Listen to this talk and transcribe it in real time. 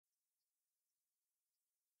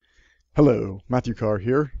Hello, Matthew Carr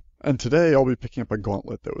here, and today I'll be picking up a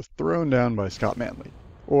gauntlet that was thrown down by Scott Manley.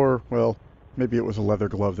 Or, well, maybe it was a leather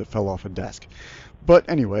glove that fell off a desk. But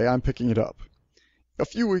anyway, I'm picking it up. A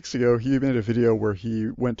few weeks ago, he made a video where he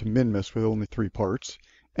went to Minmus with only 3 parts,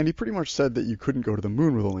 and he pretty much said that you couldn't go to the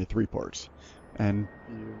moon with only 3 parts. And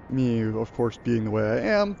me, of course, being the way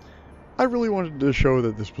I am, I really wanted to show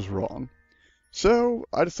that this was wrong. So,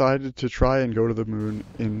 I decided to try and go to the moon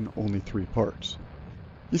in only 3 parts.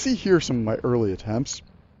 You see here some of my early attempts.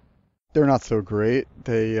 They're not so great.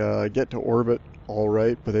 They get to orbit all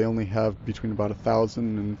right, but they only have between about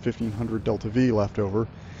 1,000 and 1,500 delta V left over.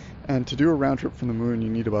 And to do a round trip from the moon, you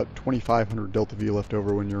need about 2,500 delta V left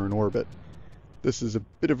over when you're in orbit. This is a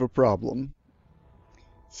bit of a problem.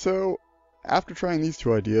 So, after trying these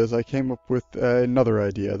two ideas, I came up with another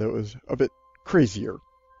idea that was a bit crazier.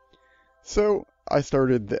 So, I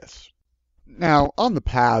started this. Now, on the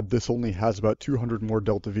pad, this only has about 200 more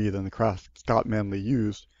delta V than the craft Scott Manley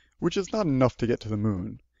used, which is not enough to get to the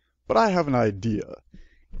moon. But I have an idea.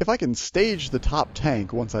 If I can stage the top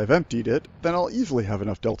tank once I've emptied it, then I'll easily have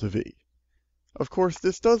enough delta V. Of course,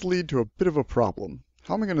 this does lead to a bit of a problem.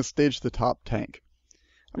 How am I going to stage the top tank?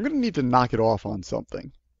 I'm going to need to knock it off on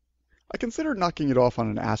something. I considered knocking it off on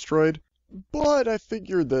an asteroid, but I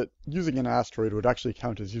figured that using an asteroid would actually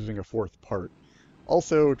count as using a 4th part.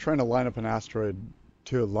 Also, trying to line up an asteroid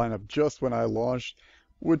to line up just when I launched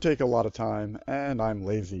would take a lot of time, and I'm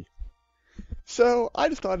lazy. So I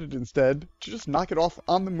decided instead to just knock it off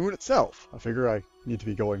on the moon itself. I figure I need to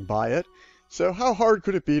be going by it, so how hard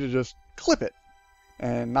could it be to just clip it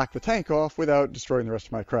and knock the tank off without destroying the rest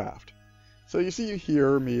of my craft? So you see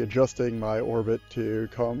here me adjusting my orbit to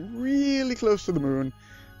come really close to the moon,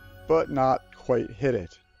 but not quite hit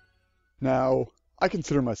it. Now, I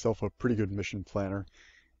consider myself a pretty good mission planner,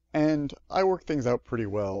 and I work things out pretty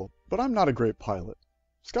well, but I'm not a great pilot.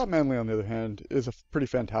 Scott Manley, on the other hand, is a pretty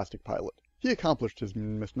fantastic pilot. He accomplished his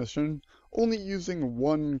mission only using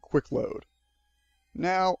 1 quick load.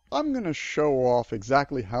 Now, I'm going to show off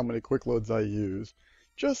exactly how many quick loads I use,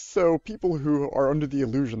 just so people who are under the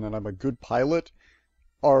illusion that I'm a good pilot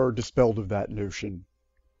are dispelled of that notion.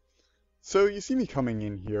 So you see me coming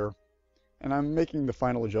in here, and I'm making the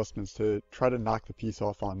final adjustments to try to knock the piece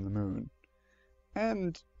off on the moon.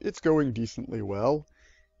 And it's going decently well.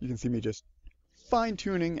 You can see me just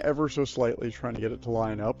fine-tuning ever so slightly, trying to get it to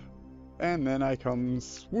line up, and then I come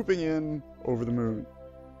swooping in over the moon.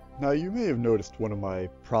 Now, you may have noticed one of my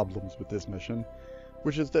problems with this mission,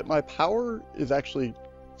 which is that my power is actually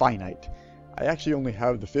finite. I actually only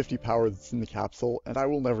have the 50 power that's in the capsule, and I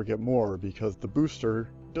will never get more because the booster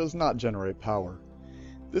does not generate power.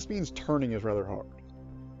 This means turning is rather hard.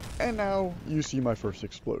 And now you see my first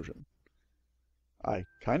explosion. I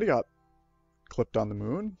kinda got clipped on the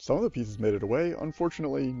moon. Some of the pieces made it away,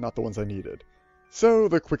 unfortunately not the ones I needed. So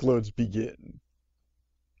the quick loads begin.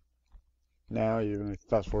 Now you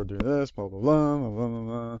fast forward doing this, blah blah blah, blah blah blah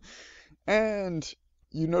blah. And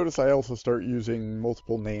you notice I also start using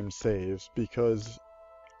multiple named saves because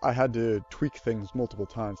I had to tweak things multiple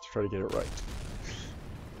times to try to get it right.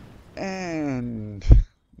 And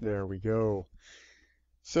there we go.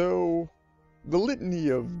 So, the litany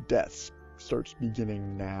of deaths starts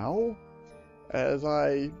beginning now as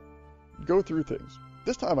I go through things.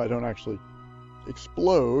 This time I don't actually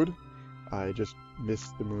explode, I just miss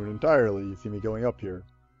the moon entirely. You see me going up here.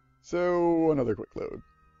 So, another quick load.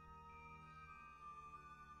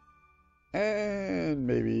 And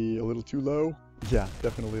maybe a little too low? Yeah,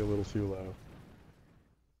 definitely a little too low.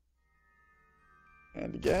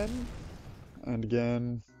 And again. And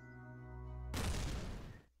again.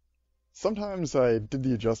 Sometimes I did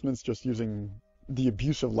the adjustments just using the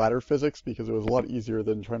abuse of ladder physics because it was a lot easier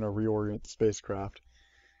than trying to reorient the spacecraft.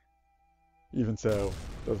 Even so,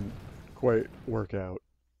 it doesn't quite work out.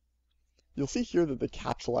 You'll see here that the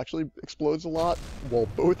capsule actually explodes a lot while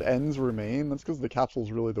both ends remain. That's because the capsule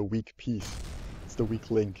is really the weak piece. It's the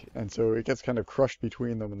weak link, and so it gets kind of crushed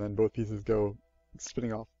between them and then both pieces go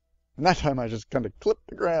spinning off. And that time I just kind of clip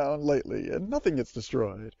the ground lightly and nothing gets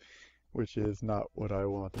destroyed, which is not what I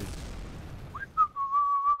wanted.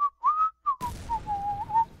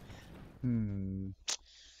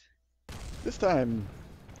 This time,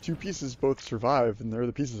 2 pieces both survive, and they're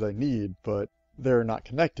the pieces I need, but they're not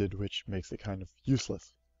connected, which makes it kind of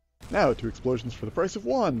useless. Now, 2 explosions for the price of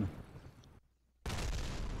 1!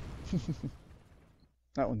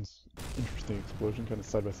 That one's interesting explosion, kind of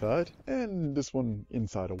side by side. And this one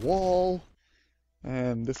inside a wall.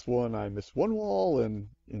 And this one I miss one wall and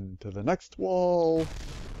into the next wall.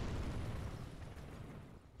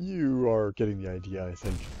 You are getting the idea, I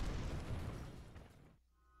think.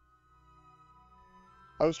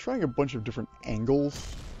 I was trying a bunch of different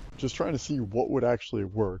angles, just trying to see what would actually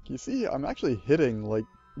work. You see, I'm actually hitting, like,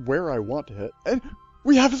 where I want to hit, and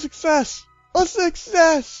we have a success! A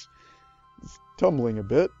success! It's tumbling a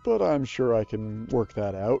bit, but I'm sure I can work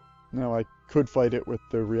that out. Now, I could fight it with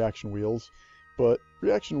the reaction wheels, but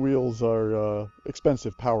reaction wheels are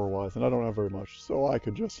expensive power-wise, and I don't have very much, so I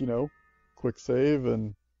could just, you know, quick save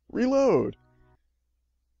and reload.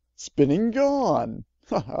 Spinning gone!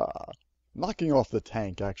 Haha! Knocking off the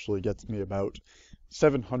tank actually gets me about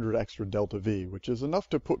 700 extra Delta V, which is enough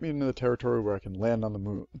to put me into the territory where I can land on the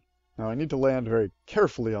moon. Now, I need to land very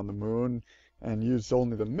carefully on the moon, and use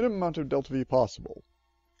only the minimum amount of Delta V possible.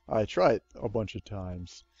 I try it a bunch of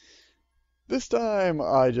times. This time,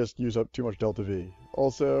 I just use up too much Delta V.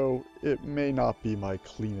 Also, it may not be my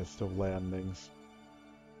cleanest of landings.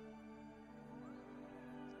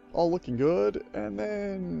 All looking good, and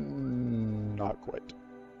then not quite.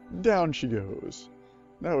 Down she goes.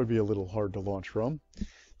 That would be a little hard to launch from.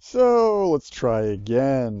 So, let's try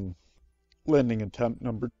again. Landing attempt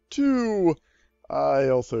number 2. I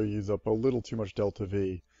also use up a little too much Delta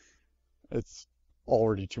V. It's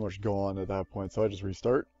already too much gone at that point, so I just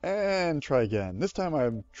restart and try again. This time I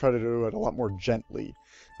try to do it a lot more gently.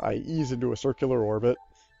 I ease into a circular orbit,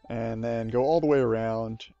 and then go all the way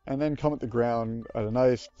around, and then come at the ground at a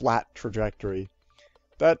nice flat trajectory.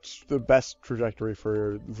 That's the best trajectory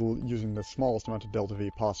for using the smallest amount of Delta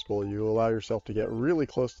V possible. You allow yourself to get really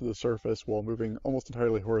close to the surface while moving almost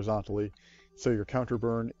entirely horizontally, so your counter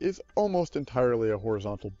burn is almost entirely a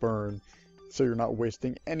horizontal burn, so you're not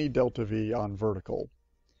wasting any Delta V on vertical.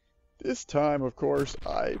 This time, of course,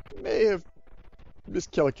 I may have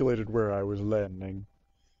miscalculated where I was landing.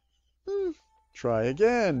 Try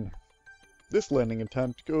again. This landing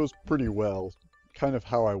attempt goes pretty well, kind of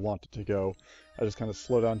how I want it to go. I just kind of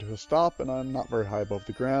slow down to a stop, and I'm not very high above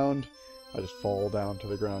the ground. I just fall down to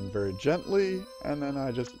the ground very gently, and then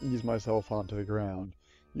I just ease myself onto the ground,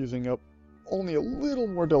 using up only a little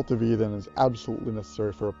more Delta V than is absolutely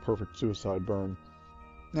necessary for a perfect suicide burn.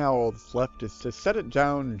 Now all that's left is to set it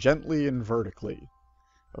down gently and vertically.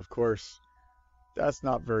 Of course, that's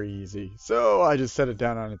not very easy, so I just set it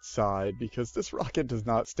down on its side, because this rocket does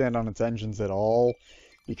not stand on its engines at all,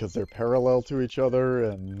 because they're parallel to each other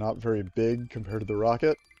and not very big compared to the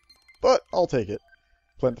rocket. But I'll take it.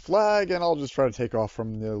 Plant the flag, and I'll just try to take off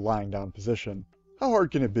from the lying down position. How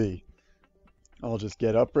hard can it be? I'll just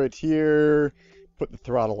get up right here, put the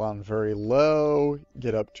throttle on very low,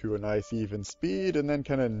 get up to a nice even speed, and then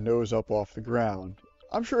kind of nose up off the ground.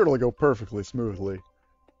 I'm sure it'll go perfectly smoothly.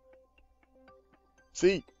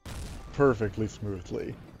 See? Perfectly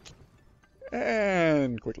smoothly.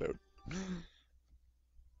 And quick load.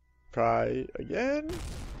 Try again?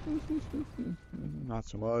 Not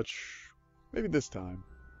so much. Maybe this time.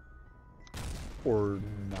 Or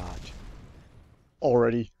not.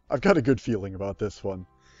 Alrighty, I've got a good feeling about this one.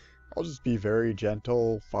 I'll just be very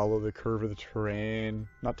gentle, follow the curve of the terrain,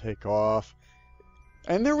 not take off.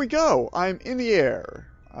 And there we go! I'm in the air!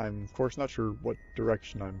 I'm, of course, not sure what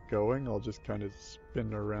direction I'm going. I'll just kind of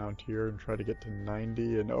spin around here and try to get to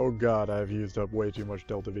 90, and oh god, I've used up way too much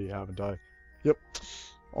Delta V, haven't I? Yep.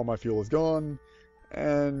 All my fuel is gone,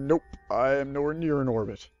 and nope, I am nowhere near an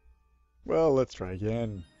orbit. Well, let's try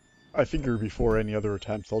again. I figure before any other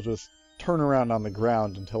attempts, I'll just turn around on the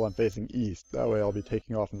ground until I'm facing east. That way I'll be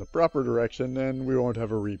taking off in the proper direction, and we won't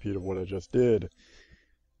have a repeat of what I just did.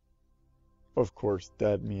 Of course,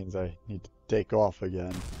 that means I need to take off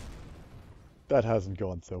again. That hasn't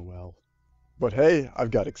gone so well. But hey,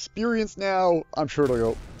 I've got experience now. I'm sure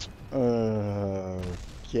it'll go...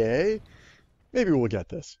 okay. Maybe we'll get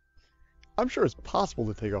this. I'm sure it's possible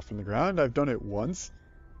to take off from the ground. I've done it once.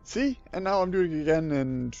 See? And now I'm doing it again,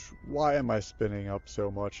 and why am I spinning up so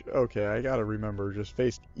much? Okay, I gotta remember, just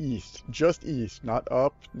face east. Just east. Not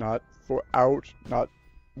up, not out, not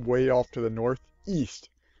way off to the north. East.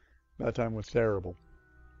 That time was terrible.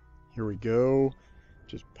 Here we go.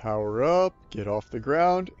 Just power up, get off the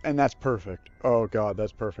ground, and that's perfect. Oh god,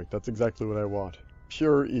 that's perfect. That's exactly what I want.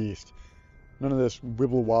 Pure east. None of this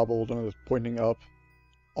wibble wobble, none of this pointing up.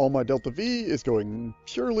 All my Delta V is going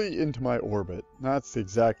purely into my orbit. That's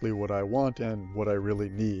exactly what I want and what I really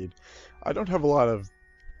need. I don't have a lot of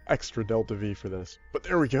extra Delta V for this, but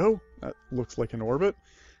there we go. That looks like an orbit.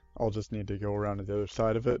 I'll just need to go around to the other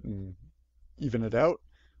side of it and even it out.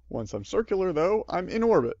 Once I'm circular, though, I'm in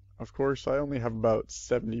orbit. Of course, I only have about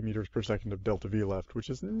 70 meters per second of Delta V left,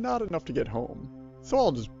 which is not enough to get home. So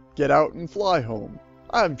I'll just get out and fly home.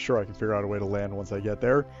 I'm sure I can figure out a way to land once I get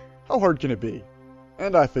there. How hard can it be?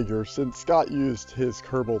 And I figure, since Scott used his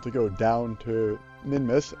Kerbal to go down to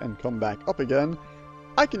Minmus and come back up again,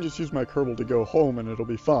 I can just use my Kerbal to go home and it'll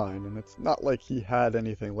be fine, and it's not like he had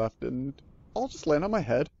anything left, and I'll just land on my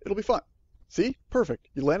head. It'll be fine. See? Perfect.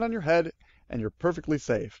 You land on your head, and you're perfectly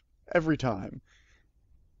safe. Every time.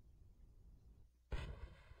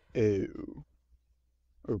 Ew.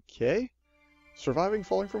 Okay. Surviving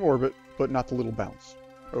falling from orbit, but not the little bounce.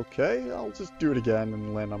 Okay, I'll just do it again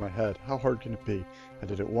and land on my head. How hard can it be? I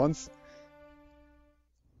did it once.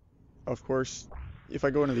 Of course, if I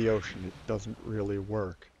go into the ocean, it doesn't really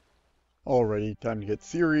work. Alrighty, time to get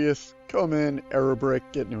serious. Come in,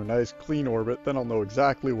 aerobrake, get into a nice clean orbit, then I'll know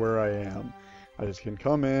exactly where I am. I just can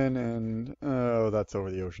come in and... oh, that's over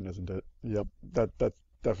the ocean, isn't it? Yep, that's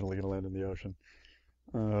definitely going to land in the ocean.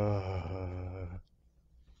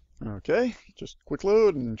 Okay, just quick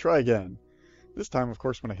load and try again. This time, of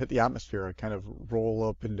course, when I hit the atmosphere, I kind of roll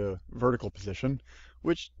up into vertical position,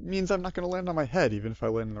 which means I'm not going to land on my head even if I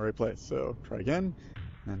land in the right place. So, try again,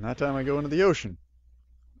 and that time I go into the ocean.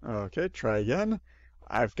 Okay, try again.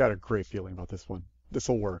 I've got a great feeling about this one.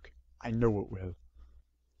 This'll work. I know it will.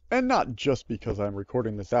 And not just because I'm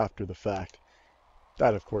recording this after the fact.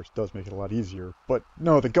 That, of course, does make it a lot easier. But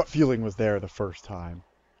no, the gut feeling was there the first time.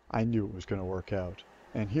 I knew it was going to work out.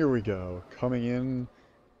 And here we go, coming in,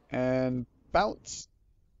 and bounce.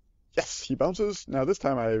 Yes, he bounces. Now this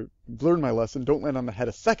time I learned my lesson. Don't land on the head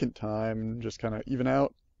a second time. Just kind of even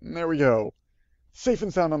out. And there we go. Safe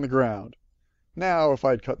and sound on the ground. Now, if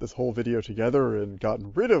I'd cut this whole video together and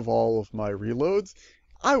gotten rid of all of my reloads,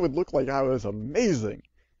 I would look like I was amazing.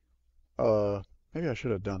 Maybe I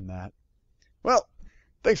should have done that. Well,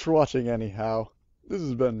 thanks for watching anyhow. This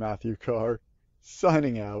has been Matthew Carr,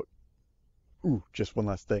 signing out. Ooh, just one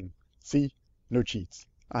last thing. See? No cheats.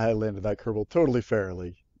 I landed that Kerbal totally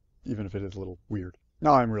fairly, even if it is a little weird.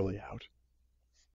 Now I'm really out.